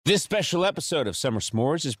This special episode of Summer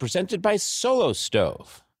S'mores is presented by Solo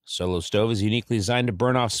Stove. Solo Stove is uniquely designed to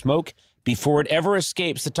burn off smoke before it ever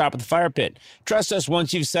escapes the top of the fire pit. Trust us,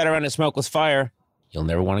 once you've sat around a smokeless fire, you'll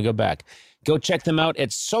never want to go back. Go check them out at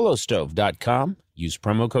solostove.com. Use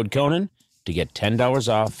promo code Conan to get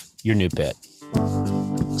 $10 off your new pit.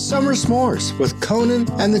 Summer S'mores with Conan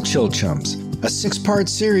and the Chill Chums, a 6-part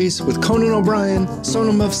series with Conan O'Brien,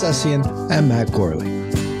 Sonam Movsesian, and Matt Gorley.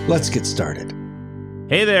 Let's get started.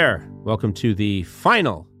 Hey there. Welcome to the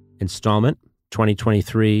final installment,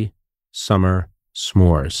 2023 Summer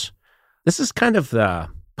S'mores. This is kind of the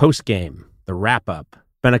post-game, the wrap-up.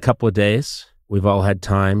 Been a couple of days. We've all had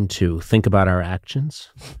time to think about our actions,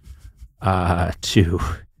 to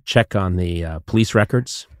check on the police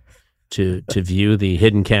records, to view the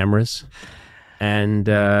hidden cameras. And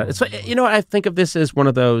it's, I think of this as one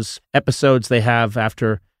of those episodes they have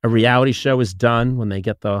after a reality show is done, when they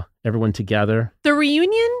get everyone together. The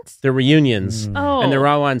reunions? The reunions. Oh. And they're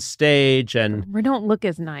all on stage. And we don't look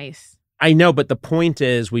as nice. I know, but the point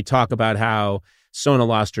is we talk about how Sona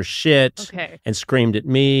lost her shit and screamed at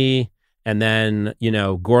me. And then,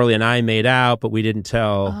 Gorley and I made out, but we didn't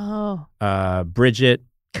tell Bridget.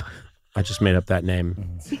 I just made up that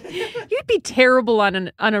name. You'd be terrible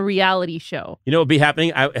on a reality show. You know what would be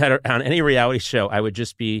happening? On any reality show, I would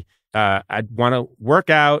just be, I'd want to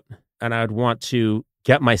work out and I'd want to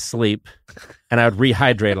get my sleep and I would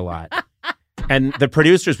rehydrate a lot. And the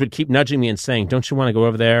producers would keep nudging me and saying, don't you want to go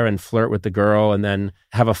over there and flirt with the girl and then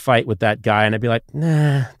have a fight with that guy? And I'd be like,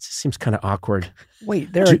 nah, it just seems kind of awkward.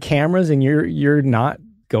 Wait, there are cameras and you're not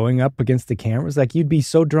going up against the cameras? Like, you'd be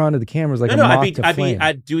so drawn to the cameras, like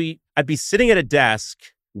I'd be sitting at a desk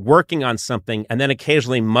working on something and then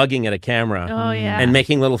occasionally mugging at a camera and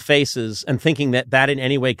making little faces and thinking that in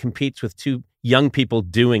any way competes with two young people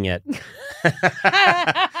doing it,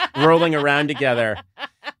 rolling around together.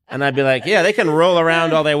 And I'd be like, yeah, they can roll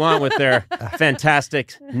around all they want with their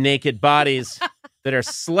fantastic naked bodies that are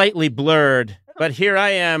slightly blurred. But here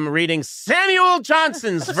I am reading Samuel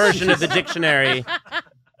Johnson's version of the dictionary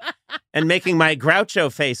and making my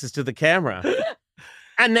Groucho faces to the camera.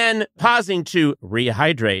 And then pausing to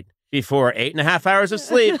rehydrate before 8.5 hours of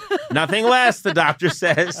sleep. Nothing less, the doctor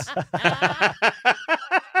says.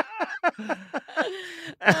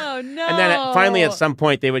 Oh, no. And then finally, at some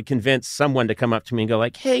point, they would convince someone to come up to me and go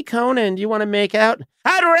like, hey, Conan, do you want to make out?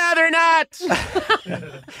 I'd rather not.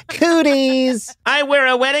 Cooties. I wear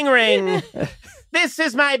a wedding ring. This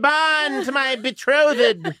is my bond to my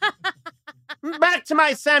betrothed. Back to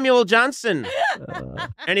my Samuel Johnson.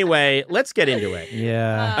 Anyway, let's get into it.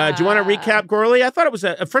 Yeah. Do you want to recap, Gorley? I thought it was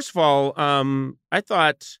first of all,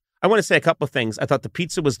 I want to say a couple of things. I thought the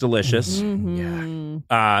pizza was delicious. Mm-hmm.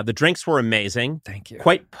 Yeah. The drinks were amazing. Thank you.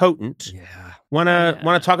 Quite potent. Yeah. Want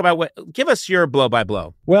to talk about give us your blow by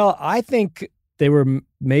blow. Well, I think they were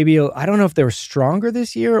maybe, I don't know if they were stronger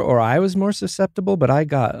this year or I was more susceptible, but I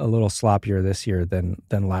got a little sloppier this year than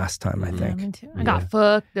last time, I think. Me too. I got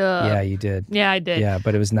fucked up. Yeah, you did. Yeah, I did. Yeah,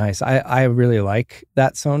 but it was nice. I really like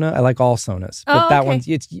that Sona. I like all Sonas. But that one,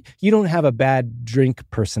 you don't have a bad drink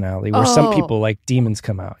personality where some people like demons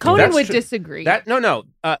come out. Conan would disagree.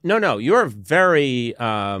 No. You're very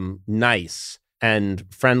nice and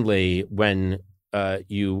friendly when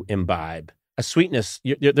you imbibe. A sweetness.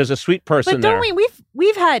 There's a sweet person but don't there.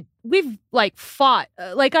 we've like fought.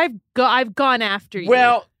 Like I've gone after you.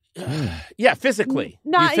 Well, yeah, physically.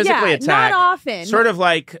 You physically attack. Not often. Sort of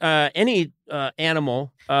like any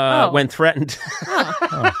animal when threatened.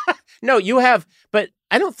 No, you have, but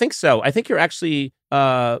I don't think so. I think you're actually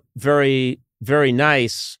very, very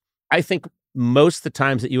nice. I think most of the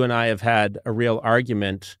times that you and I have had a real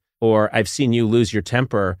argument or I've seen you lose your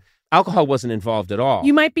temper, alcohol wasn't involved at all.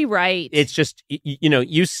 You might be right. It's just,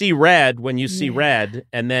 you see red when you see red,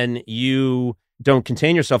 and then you don't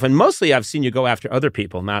contain yourself. And mostly I've seen you go after other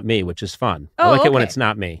people, not me, which is fun. I like it when it's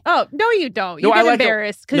not me. Oh, no, you don't. You get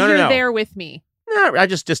embarrassed because you're there with me. No, I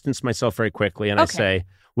just distance myself very quickly and I say,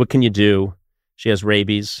 what can you do? She has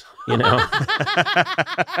rabies, She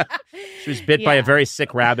was bit by a very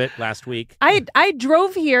sick rabbit last week. I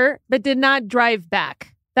drove here, but did not drive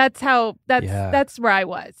back. That's where I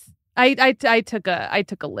was. I took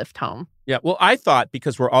a lift home. Yeah. Well, I thought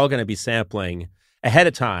because we're all going to be sampling ahead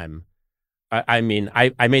of time, I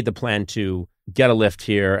made the plan to get a lift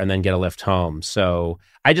here and then get a lift home. So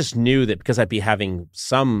I just knew that because I'd be having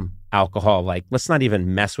some alcohol, like, let's not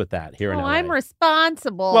even mess with that here in LA. I'm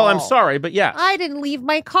responsible. Well, I'm sorry, but yeah. I didn't leave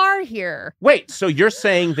my car here. Wait, so you're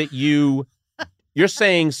saying that you You're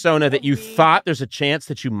saying, Sona, that you thought there's a chance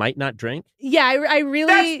that you might not drink? Yeah, I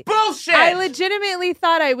really... That's bullshit! I legitimately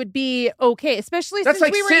thought I would be okay, especially That's since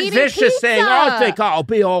like we were Sid eating Vicious pizza. saying, I think I'll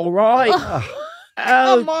be all right.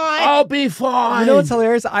 Come on. I'll be fine. You know what's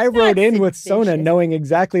hilarious? I rode in with Sona vicious. knowing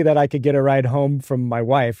exactly that I could get a ride home from my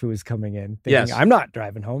wife who was coming in. Thinking, Yes. I'm not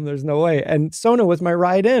driving home. There's no way. And Sona was my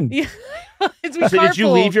ride in. Yeah. So did you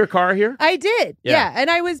leave your car here? I did. Yeah. Yeah. And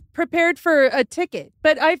I was prepared for a ticket.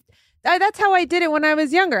 But that's how I did it when I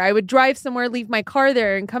was younger. I would drive somewhere, leave my car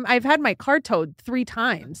there, and come. I've had my car towed 3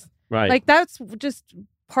 times. Right. Like, that's just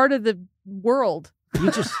part of the world. You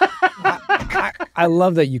just, I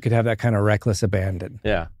love that you could have that kind of reckless abandon.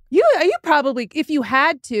 Yeah. You probably, if you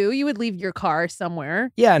had to, you would leave your car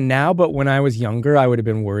somewhere. Yeah, now, but when I was younger, I would have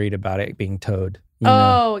been worried about it being towed. You know?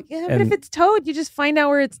 Oh, yeah. But And- if it's towed, you just find out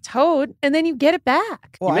where it's towed and then you get it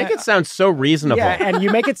back. Well, You make it sound so reasonable. Yeah, and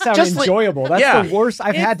you make it sound Just like- enjoyable. That's yeah. the worst.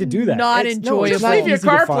 I've had to do that. not It's enjoyable. Just not leave your easy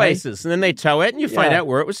to car find. places, and then they tow it, and you find Yeah. out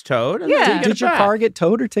where it was towed. And Yeah. then you get Did it your back. car get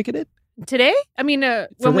towed or ticketed? Today? I mean,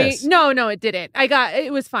 when this? no, it didn't.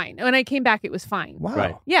 It was fine. When I came back, it was fine. Wow.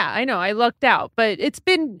 Right. Yeah, I know. I lucked out, but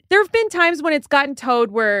there have been times when it's gotten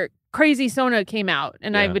towed where Crazy Sona came out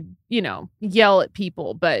and I Yeah. would, yell at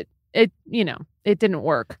people, but it didn't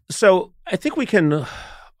work. So I think we can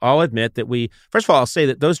all admit that first of all, I'll say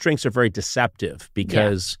that those drinks are very deceptive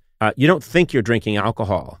because you don't think you're drinking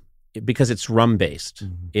alcohol because it's rum based.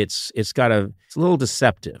 Mm-hmm. It's a little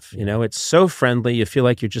deceptive. It's so friendly. You feel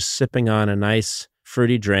like you're just sipping on a nice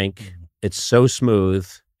fruity drink. Mm-hmm. It's so smooth.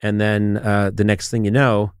 And then the next thing you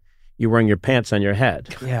know, you're wearing your pants on your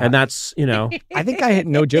head. Yeah. And that's, I think I had,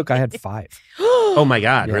 no joke, I had 5. oh my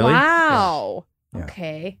God, Yeah. really? Wow. Yeah.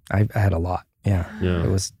 Okay. I had a lot. Yeah. Yeah. It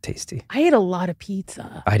was tasty. I ate a lot of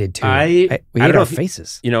pizza. I did too. I We don't ate know our if you-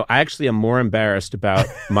 faces. I actually am more embarrassed about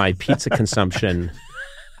my pizza consumption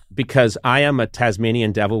because I am a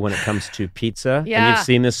Tasmanian devil when it comes to pizza. And Yeah. you've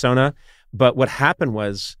seen this, Sona. But what happened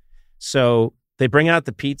was, so they bring out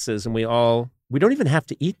the pizzas and we don't even have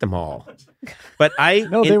to eat them all. But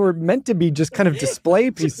They were meant to be just kind of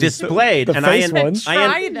display pieces. displayed. The And face ones.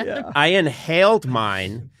 I inhaled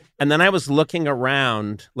mine. And then I was looking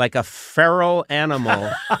around like a feral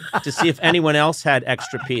animal to see if anyone else had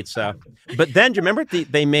extra pizza. But then, do you remember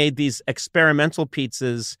they made these experimental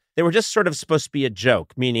pizzas? They were just sort of supposed to be a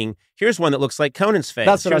joke, meaning here's one that looks like Conan's face.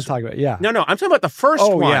 That's what I was talking about. Yeah. No, I'm talking about the first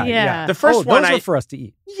one. Yeah. Yeah. The first one, those were for us to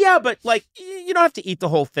eat. yeah, but like you don't have to eat the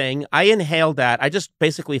whole thing. I inhaled that. I just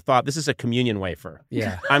basically thought this is a communion wafer.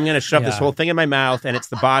 Yeah. I'm going to shove this Yeah. whole thing in my mouth, and it's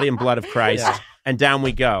the body and blood of Christ, and down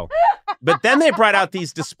we go. But then they brought out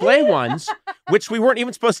these display ones, which we weren't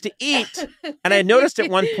even supposed to eat. And I noticed at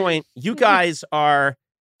one point, you guys are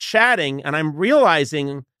chatting, and I'm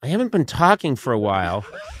realizing I haven't been talking for a while,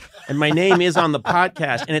 and my name is on the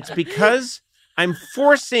podcast, and it's because I'm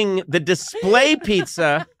forcing the display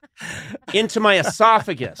pizza into my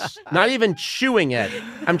esophagus, not even chewing it.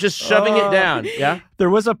 I'm just shoving it down. Yeah. There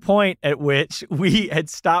was a point at which we had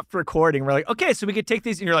stopped recording. We're like, okay, so we could take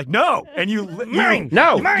these. And you're like, no. And you wouldn't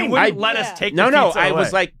let us take the pizza I away.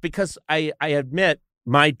 was like, because I admit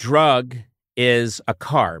my drug is a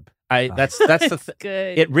carb. That's the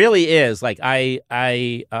Good. It really is. Like I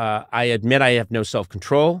admit I have no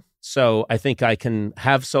self-control. So I think I can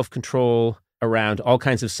have self-control around all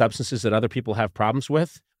kinds of substances that other people have problems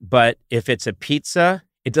with. But if it's a pizza,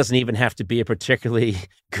 it doesn't even have to be a particularly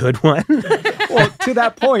good one. Well, to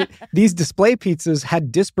that point, these display pizzas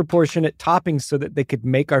had disproportionate toppings so that they could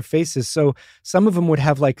make our faces. So some of them would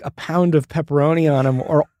have like a pound of pepperoni on them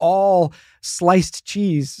or all sliced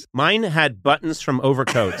cheese. Mine had buttons from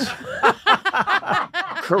overcoats.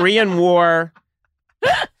 Korean War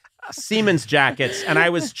seamen's jackets. And I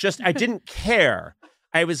didn't care.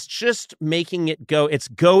 I was just making it go. It's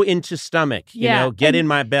go into stomach, get And in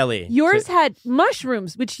my belly. Yours had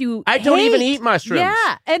mushrooms, which you I don't even hate. eat mushrooms.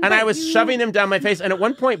 Yeah. And but I was you- shoving them down my face. And at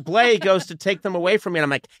one point, Blay goes to take them away from me. And I'm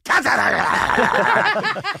like,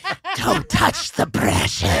 don't touch the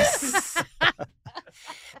precious.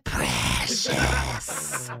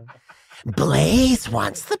 Precious. Blaze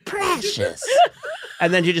wants the precious.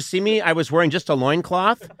 And then you just see me? I was wearing just a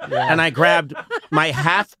loincloth. And I grabbed my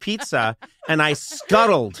half pizza and I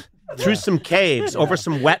scuttled through some caves over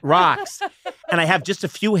some wet rocks. And I have just a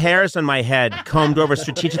few hairs on my head combed over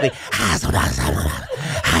strategically.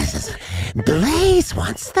 Blaze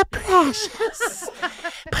wants the precious,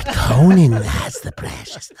 but Conan has the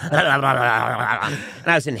precious. And I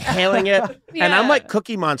was inhaling it. And I'm like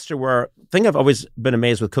Cookie Monster, where the thing I've always been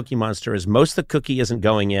amazed with Cookie Monster is most of the cookie isn't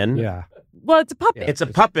going in. Yeah. Well, it's a puppet. It's a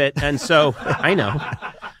puppet. And so I know.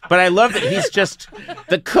 But I love that he's just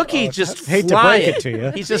the cookie just hate flying. to break it to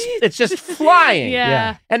you. It's just flying.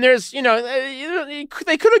 Yeah. And there's they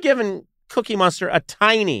could have given Cookie Monster a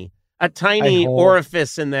tiny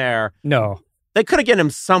orifice in there. No. They could have given him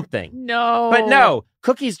something. No. But no,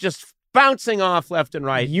 Cookie's just bouncing off left and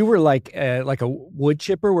right. You were like a wood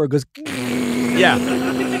chipper where it goes. Yeah.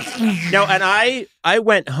 No, and I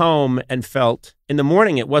went home and felt in the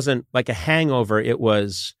morning it wasn't like a hangover. It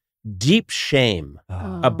was deep shame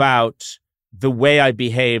about the way I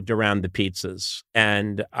behaved around the pizzas.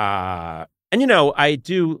 And I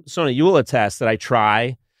do, Sona, you will attest that I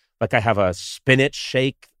try. Like I have a spinach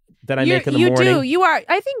shake that I make in the morning. You do. You are.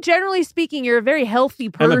 I think generally speaking, you're a very healthy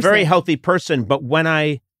person. I'm a very healthy person, but when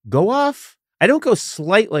I go off, I don't go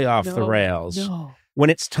slightly off the rails. No.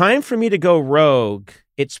 When it's time for me to go rogue,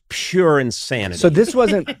 it's pure insanity. So this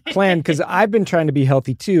wasn't planned because I've been trying to be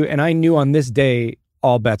healthy too, and I knew on this day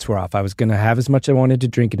all bets were off. I was going to have as much I wanted to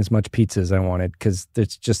drink and as much pizza as I wanted because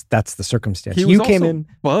that's the circumstance. He was also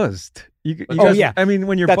buzzed. You guys, yeah. I mean,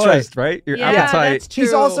 when you're That's buzzed, right? Your appetite. That's true.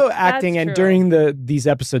 He's also acting, That's and true. during these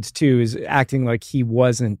episodes too, is acting like he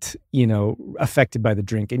wasn't, affected by the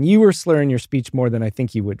drink. And you were slurring your speech more than I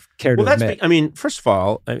think you would care to admit. First of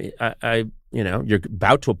all, I you're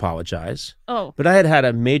about to apologize. Oh. But I had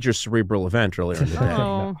a major cerebral event earlier in the day.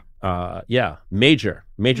 Oh.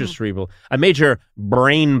 Major cerebral, a major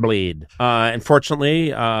brain bleed.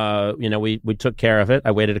 Unfortunately, we took care of it.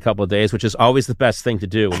 I waited a couple of days, which is always the best thing to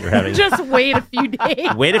do when you're having. Just wait a few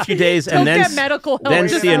days. Wait a few days Don't and then get medical help. then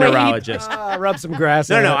Just see a wait. neurologist. Rub some grass.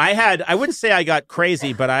 No, on no. it. I wouldn't say I got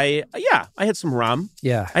crazy, but I had some rum.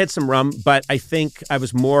 Yeah. I had some rum, but I think I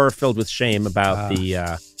was more filled with shame about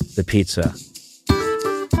the pizza.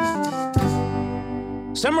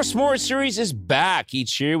 Summer S'mores series is back.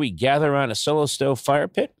 Each year we gather around a solo stove fire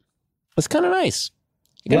pit. It's kind of nice.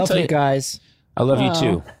 Love you guys. I love you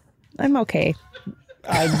too. I'm okay.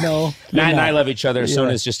 I know. Matt and I love each other.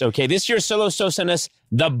 Sona's just okay. This year, Solo Stove sent us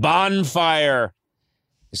the bonfire.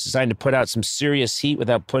 It's designed to put out some serious heat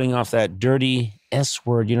without putting off that dirty S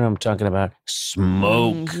word. You know what I'm talking about?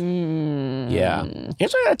 Smoke. Mm-hmm. Yeah.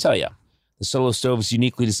 Here's what I gotta tell you. The Solo Stove is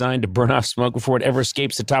uniquely designed to burn off smoke before it ever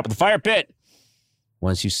escapes the top of the fire pit.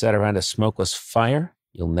 Once you set around a smokeless fire,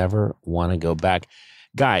 you'll never want to go back.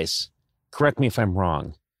 Guys, correct me if I'm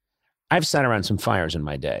wrong. I've sat around some fires in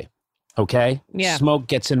my day. Okay? Yeah. Smoke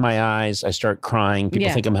gets in my eyes. I start crying. People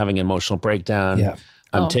think I'm having an emotional breakdown. Yeah.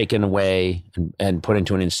 I'm taken away and put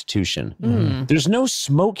into an institution. Mm. There's no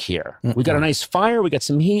smoke here. We got a nice fire. We got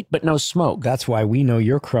some heat, but no smoke. That's why we know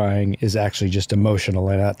your crying is actually just emotional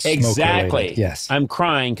and not smoke Exactly. related. Yes. I'm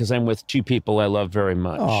crying because I'm with two people I love very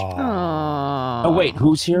much. Aw. Oh, wait.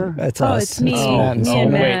 Who's here? That's Oh, us. it's me. Matt and Me Sona.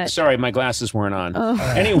 and Matt. Wait, sorry, my glasses weren't on. Oh.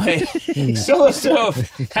 Anyway, Solo Stove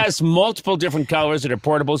has multiple different colors that are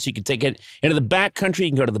portable, so you can take it into the backcountry. You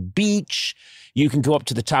can go to the beach. You can go up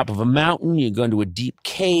to the top of a mountain. You can go into a deep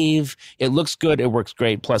cave. It looks good. It works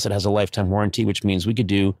great. Plus, it has a lifetime warranty, which means we could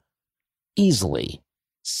do easily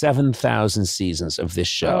 7,000 seasons of this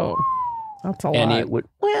show. Oh, that's a And lot. it would,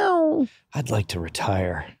 well, I'd like to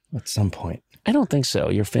retire at some point. I don't think so.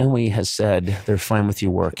 Your family has said they're fine with you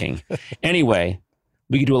working. Anyway,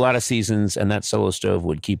 we could do a lot of seasons, and that Solo Stove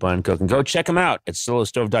would keep on cooking. Go check them out at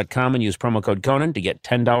solostove.com and use promo code Conan to get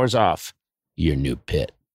 $10 off your new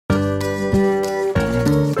pit.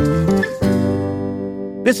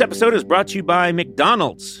 This episode is brought to you by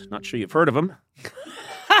McDonald's. Not sure you've heard of them.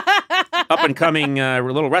 Up and coming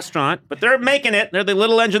little restaurant, but they're making it. They're the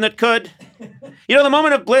little engine that could. You know, the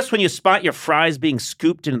moment of bliss when you spot your fries being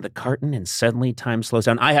scooped into the carton and suddenly time slows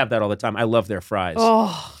down. I have that all the time. I love their fries.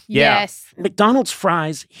 Oh, Yeah. yes. McDonald's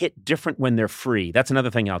fries hit different when they're free. That's another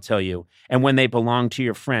thing I'll tell you. And when they belong to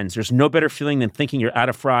your friends. There's no better feeling than thinking you're out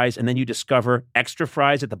of fries and then you discover extra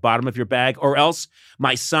fries at the bottom of your bag. Or else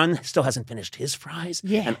my son still hasn't finished his fries.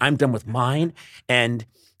 Yeah. And I'm done with mine. And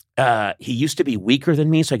he used to be weaker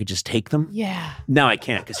than me, so I could just take them. Yeah. Now I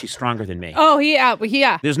can't because he's stronger than me. Oh,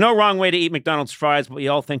 yeah. There's no wrong way to eat McDonald's fries, but we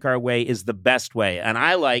all think our way is the best way. And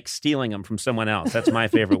I like stealing them from someone else. That's my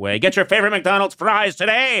favorite way. Get your favorite McDonald's fries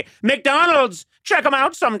today. McDonald's! Check them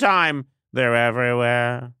out sometime. They're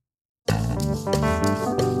everywhere.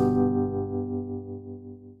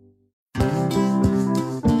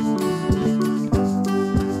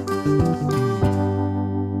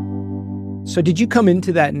 So did you come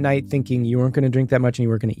into that night thinking you weren't going to drink that much and you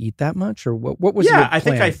weren't going to eat that much? Or what was your plan? I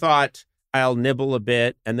think I thought I'll nibble a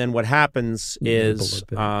bit. And then what happens is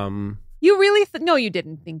You really? No, you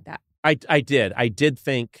didn't think that. I did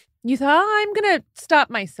think, You thought, I'm going to stop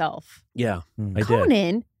myself. yeah, I did.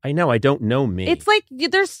 Conan, I know, I don't know me. it's like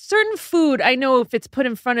there's certain food I know if it's put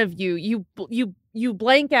in front of you, you you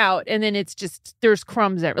blank out and then it's just there's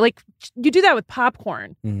crumbs everywhere. Like you do that with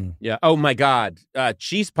popcorn. Yeah. Oh my God.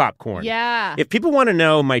 Cheese popcorn. Yeah. If people want to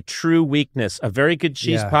know my true weakness, a very good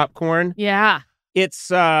cheese popcorn. Yeah.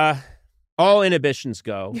 It's all inhibitions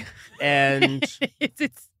go, and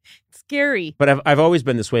it's scary. But I've always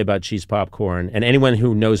been this way about cheese popcorn, and anyone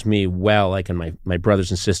who knows me well, like and my brothers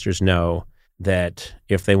and sisters know that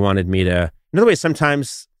if they wanted me to, in other ways,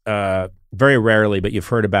 sometimes, very rarely, but you've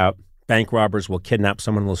heard about bank robbers will kidnap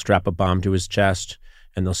someone, will strap a bomb to his chest,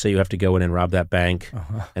 and they'll say you have to go in and rob that bank,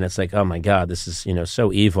 and it's like, oh my God, this is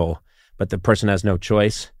so evil, but the person has no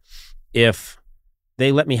choice. If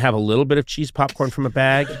they let me have a little bit of cheese popcorn from a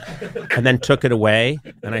bag and then took it away.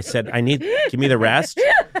 And I said, give me the rest.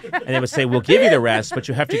 And they would say, we'll give you the rest, but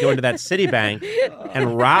you have to go into that Citibank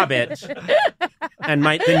and rob it. And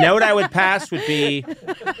the note I would pass would be,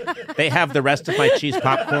 they have the rest of my cheese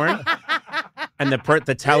popcorn. And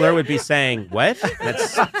the teller would be saying, what?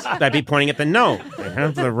 I'd be pointing at the note. I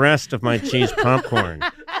have the rest of my cheese popcorn.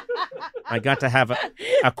 I got to have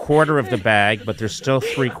a quarter of the bag, but there's still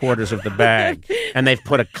 3/4 of the bag. And they've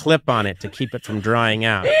put a clip on it to keep it from drying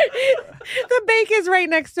out. The bank is right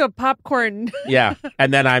next to a popcorn. Yeah.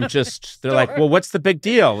 And then they're like, well, what's the big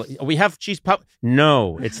deal? We have cheese pop.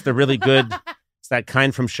 No, it's the really good. It's that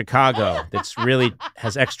kind from Chicago that's really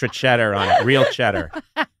has extra cheddar on it, real cheddar.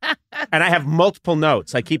 And I have multiple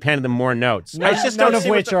notes. I keep handing them more notes. None of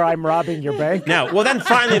which are I'm robbing your bank. No. Well, then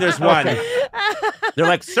finally there's one. They're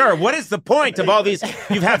like, sir, what is the point of all these?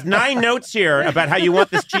 You have 9 notes here about how you want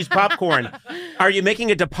this cheese popcorn. Are you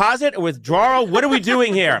making a deposit or withdrawal? What are we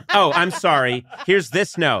doing here? Oh, I'm sorry. Here's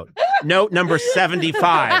this note. Note number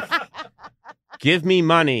 75. Give me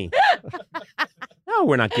money. No,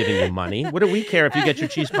 we're not giving you money. What do we care if you get your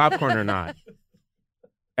cheese popcorn or not?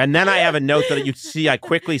 And then I have a note that you see I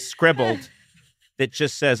quickly scribbled that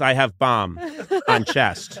just says, I have bomb on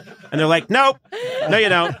chest. And they're like, nope, no, you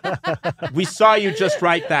don't. We saw you just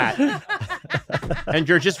write that. And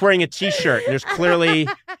you're just wearing a T-shirt. There's clearly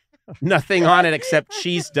nothing on it except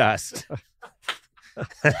cheese dust.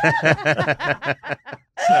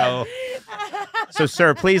 So,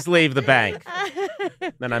 sir, please leave the bank.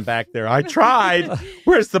 Then I'm back there. I tried.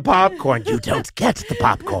 Where's the popcorn? You don't get the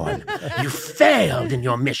popcorn. You failed in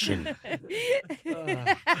your mission.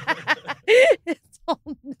 It's all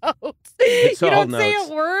notes. It's you all don't notes. say a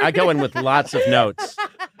word. I go in with lots of notes.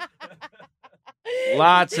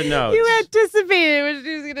 Lots of notes. You anticipated what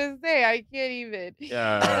she was going to say. I can't even.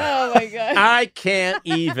 Oh, my God. I can't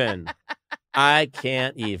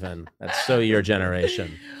even. That's so your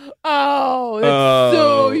generation. Oh, that's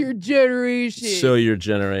so your generation. So your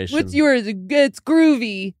generation. What's yours? It's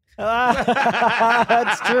groovy.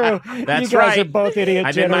 That's true. That's you guys right. are both idiot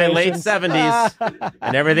I'm in my late generations. 70s,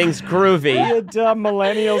 and everything's groovy. You dumb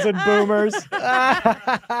millennials and boomers.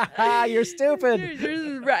 You're stupid.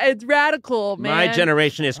 It's radical, man. My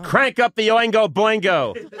generation is crank up the oingo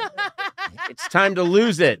boingo. It's time to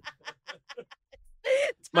lose it.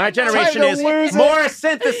 My generation is more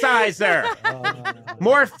synthesizer,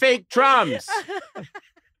 more fake drums.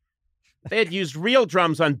 If they had used real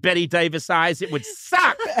drums on Betty Davis Eyes, it would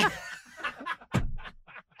suck.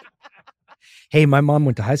 Hey, my mom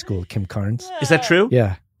went to high school with Kim Carnes. Is that true?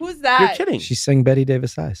 Yeah. Who's that? You're kidding. She sang Betty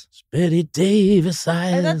Davis Eyes. Betty Davis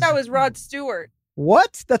Eyes. I thought that was Rod Stewart.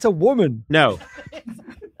 What? That's a woman. No.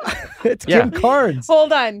 It's Kim Carnes.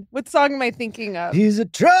 Hold on. What song am I thinking of? He's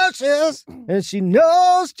atrocious, and she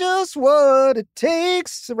knows just what it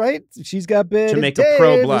takes, right? She's got Betty To make a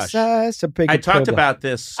pro Davis blush. Eyes to make I a pro talked blush. about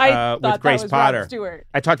this I with thought Grace that was Potter. Rod Stewart.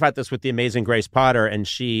 I talked about this with the amazing Grace Potter, and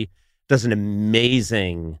she does an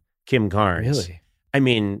amazing Kim Carnes. Really? I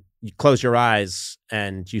mean, you close your eyes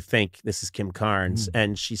and you think this is Kim Carnes,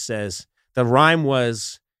 and she says the rhyme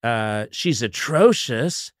was, she's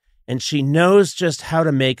atrocious, and she knows just how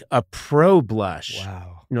to make a pro blush.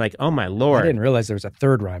 Wow. And you're like, oh my Lord. I didn't realize there was a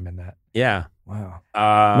third rhyme in that. Yeah. Wow.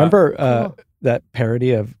 Remember Remember that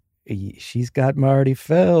parody of She's Got Marty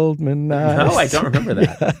Feldman eyes? No, I don't remember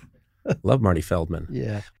that. Love Marty Feldman.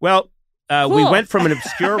 Yeah. Well, we Cool. went from an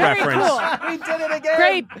obscure reference. We did it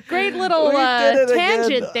again. Great little We did it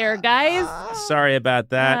tangent again. there, guys. Sorry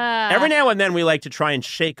about that. Every now and then we like to try and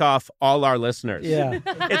shake off all our listeners. Yeah.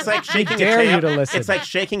 It's like shaking a dare tail. you to listen. It's like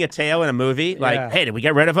shaking a tail in a movie. Like, Yeah. hey, did we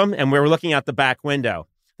get rid of them? And we were looking out the back window.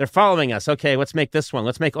 They're following us. Okay, let's make this one.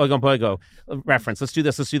 Let's make Oigo Boigo reference. Let's do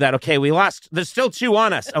this. Let's do that. Okay, we lost. There's still 2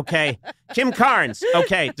 on us. Okay. Kim Carnes.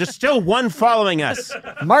 Okay. There's still 1 following us.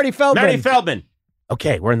 Marty Feldman. Marty Feldman.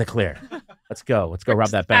 Okay, we're in the clear. Let's go. Let's go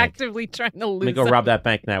rob that bank. Actively trying to lose. Let me go rob that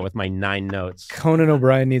bank now with my 9 notes. Conan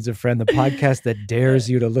O'Brien Needs a Friend, the podcast that dares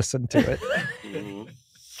you to listen to it.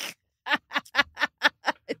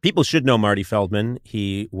 People should know Marty Feldman.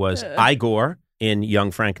 He was Igor in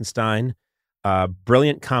Young Frankenstein, a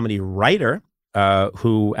brilliant comedy writer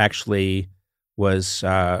who actually was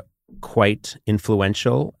quite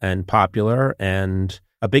influential and popular and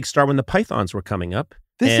a big star when the Pythons were coming up.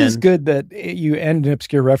 This is good that you end an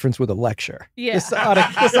obscure reference with a lecture. Yeah. This ought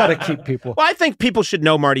to keep people. Well, I think people should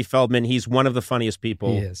know Marty Feldman. He's one of the funniest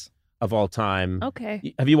people He is. of all time.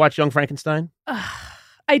 Okay. Have you watched Young Frankenstein?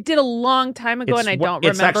 I did a long time ago, and I don't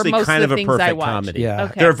remember actually most kind of the of a things I perfect watched. comedy. Yeah.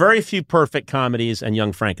 Okay. There are very few perfect comedies, and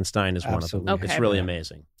Young Frankenstein is one of Absolutely. them. Okay. It's really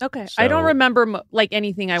amazing. Okay. So- I don't remember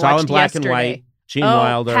anything I It's all watched in black yesterday. and white. Gene Oh,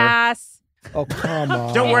 Wilder. pass. Oh, come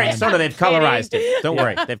on. Don't worry, Sona, they've colorized it. Don't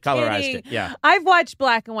worry, they've colorized Kidding. it. Yeah. I've watched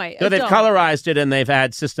black and white. No, they've Don't. colorized it, and they've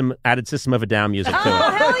added System of a Down music to Oh,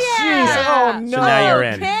 it. hell yeah. Jeez. Oh, no. So now you're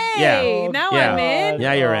in. Okay. Yeah. Now Yeah. I'm in.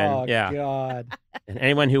 Yeah, you're in. Oh, Yeah. God. And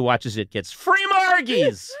anyone who watches it gets free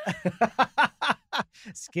Margies.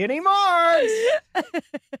 Skinny Margs.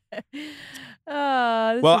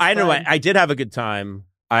 Well, I know I did have a good time.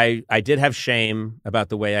 I did have shame about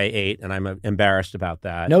the way I ate, and I'm embarrassed about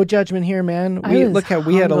that. No judgment here, man. I was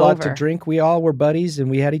We had a lot to hungover. drink. We all were buddies, and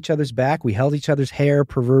we had each other's back. We held each other's hair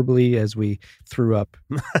proverbially as we threw up.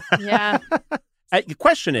 Yeah. The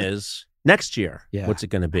question is, next year, Yeah. what's it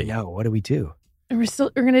going to be? No, what do we do? We're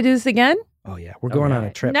going to do this again? Oh, yeah. We're going on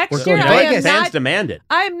a trip. Next We're year, going to I am Vegas. Fans not- demand it.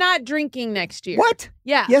 I'm not drinking next year. What?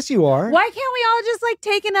 Yeah. Yes, you are. Why can't we all just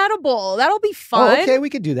take an edible? That'll be fun. Oh, okay. We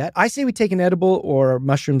could do that. I say we take an edible or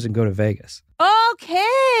mushrooms and go to Vegas.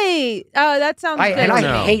 Okay. Oh, that sounds good. And don't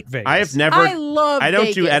know. I hate Vegas. I have never. I love I don't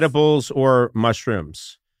do Vegas. edibles or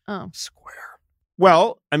mushrooms. Oh. Square.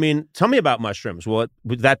 Well, I mean, tell me about mushrooms. Would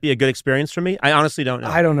that be a good experience for me? I honestly don't know.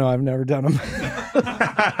 I don't know. I've never done them.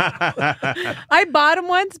 I bought them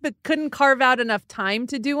once, but couldn't carve out enough time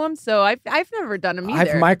to do them, so I've never done them I've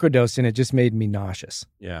either. microdosed and it just made me nauseous.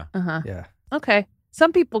 Yeah. Uh-huh. Yeah. Okay.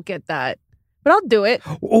 Some people get that, but I'll do it.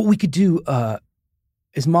 Oh, we could do,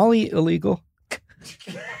 is Molly illegal?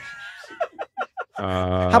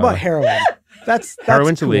 How about heroin? That's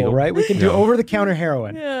Heroin's cool, illegal. right? We can do No. over-the-counter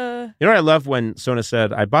heroin. Yeah. You know what I love when Sona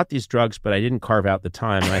said, I bought these drugs, but I didn't carve out the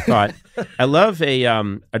time. And I thought, I love a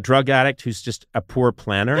drug addict who's just a poor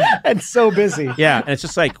planner. And so busy. Yeah. And it's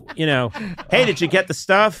just like, hey, did you get the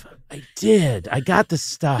stuff? I did. I got the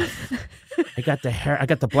stuff. I got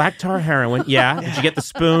the black tar heroin. Yeah. Did you get the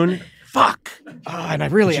spoon? Fuck. And I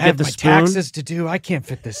really Did you have get the my spoon? taxes to do. I can't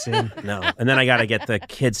fit this in. No. And then I got to get the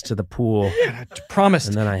kids to the pool. Promised.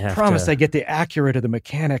 And then I have promised to. I get the Accurate of the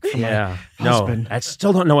mechanic for Yeah. my husband. No. I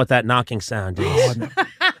still don't know what that knocking sound is. Oh,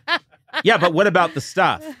 no. Yeah, but what about the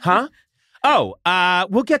stuff? Huh? Oh,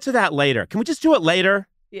 we'll get to that later. Can we just do it later?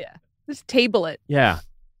 Yeah. Just table it. Yeah.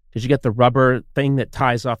 Did you get the rubber thing that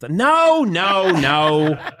ties off the... No.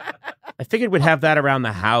 I figured we'd have that around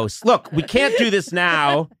the house. Look, we can't do this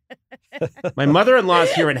now. My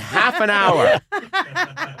mother-in-law's here in half an hour.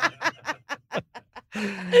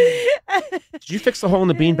 Did you fix the hole in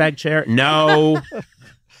the beanbag chair? No.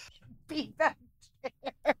 Beanbag.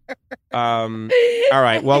 All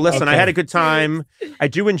right. Well, listen, I had a good time. I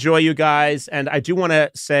do enjoy you guys. And I do want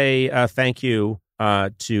to say thank you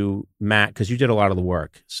to Matt, because you did a lot of the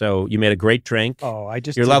work. So you made a great drink. Oh, I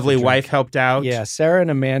just Your did the lovely drink. wife helped out. Yeah, Sarah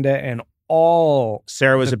and Amanda and all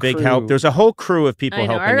Sarah was the a big crew. help. There's a whole crew of people I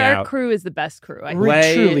know. helping Our out. crew is the best crew. I Really?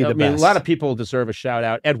 think. truly the I mean, best. a lot of people deserve a shout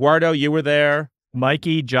out. Eduardo, you were there.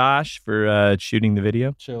 Mikey, Josh for shooting the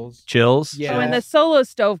video. chills. Chills. Yeah. Oh, and the Solo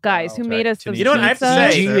Stove guys who That's made right. us the Timmy. You know what I have to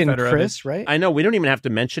pizza. say? G and Federer Chris, right? I know we don't even have to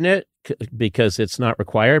mention it because it's not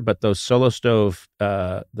required, but those Solo Stove,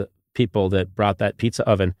 the people that brought that pizza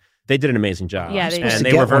oven, they did an amazing job. Yeah, they did. and To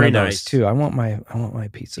they get were one very of those, nice too. I want my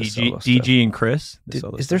pizza. solo stove. DG and Chris. the Did-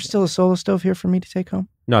 solo is there stuff. still a solo stove here for me to take home?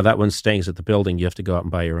 No, that one stays at the building. You have to go out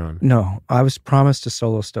and buy your own. No, I was promised a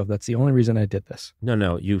solo stove. That's the only reason I did this.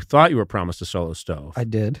 No. You thought you were promised a Solo Stove. I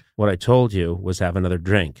did. What I told you was have another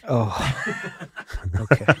drink. Oh,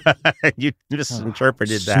 okay. You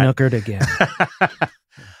misinterpreted that. Snookered again.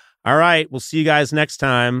 All right. We'll see you guys next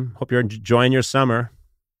time. Hope you're enjoying your summer.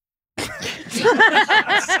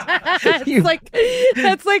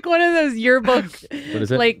 That's like one of those yearbook. What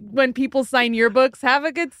is it? Like when people sign yearbooks, have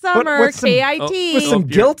a good summer, with some- KIT. With some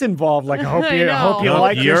guilt involved. Like, I hope I you know.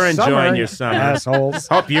 like You're your enjoying summer, your summer. assholes.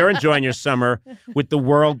 Hope you're enjoying your summer with the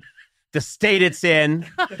world, the state it's in.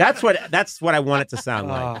 That's what I want it to sound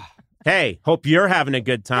like. Hey, hope you're having a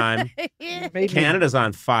good time. Maybe- Canada's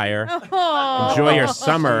on fire. Oh. Enjoy your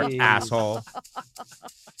summer, Jeez. asshole.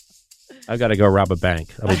 I got to go rob a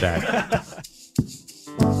bank. I'll be back.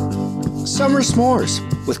 Summer S'mores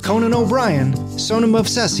with Conan O'Brien, Sona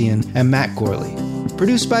Movsesian, and Matt Gorley.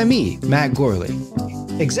 Produced by me, Matt Gorley.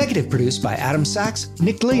 Executive produced by Adam Sachs,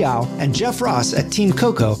 Nick Liao, and Jeff Ross at Team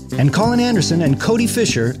Coco, and Colin Anderson and Cody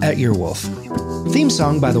Fisher at Earwolf. Theme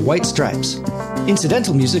song by the White Stripes.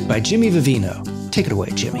 Incidental music by Jimmy Vivino. Take it away,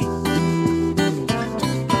 Jimmy.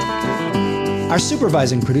 Our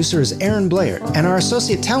supervising producer is Aaron Blair, and our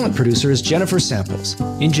associate talent producer is Jennifer Samples.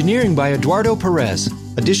 Engineering by Eduardo Perez.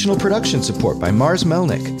 Additional production support by Mars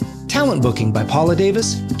Melnick. Talent booking by Paula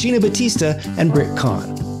Davis, Gina Batista, and Britt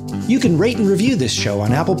Kahn. You can rate and review this show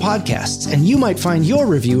on Apple Podcasts, and you might find your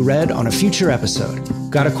review read on a future episode.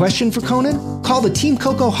 Got a question for Conan? Call the Team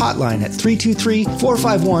Coco hotline at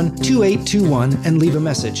 323-451-2821 and leave a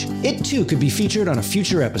message. It too could be featured on a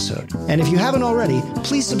future episode. And if you haven't already,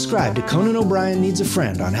 please subscribe to Conan O'Brien Needs a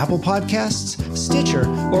Friend on Apple Podcasts, Stitcher,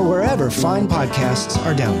 or wherever fine podcasts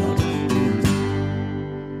are downloaded.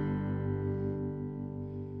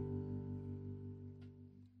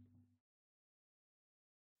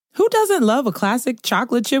 Who doesn't love a classic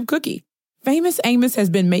chocolate chip cookie? Famous Amos has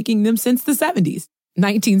been making them since the 70s,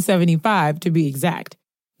 1975 to be exact.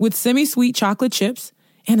 With semi-sweet chocolate chips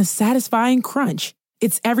and a satisfying crunch,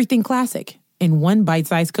 it's everything classic in one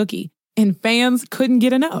bite-sized cookie, and fans couldn't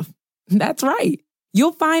get enough. That's right.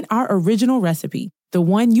 You'll find our original recipe, the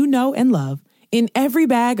one you know and love, in every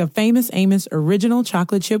bag of Famous Amos original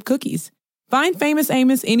chocolate chip cookies. Find Famous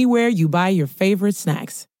Amos anywhere you buy your favorite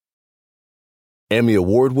snacks. Emmy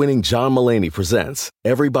award-winning John Mulaney presents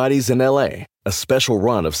Everybody's in L.A., a special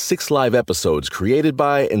run of 6 live episodes created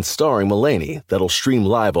by and starring Mulaney that'll stream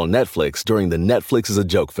live on Netflix during the Netflix is a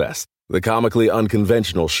Joke Fest. The comically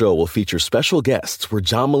unconventional show will feature special guests where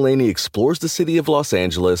John Mulaney explores the city of Los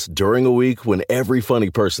Angeles during a week when every funny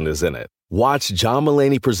person is in it. Watch John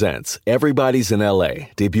Mulaney Presents Everybody's in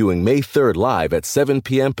L.A., debuting May 3rd live at 7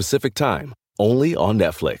 p.m. Pacific Time, only on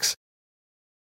Netflix.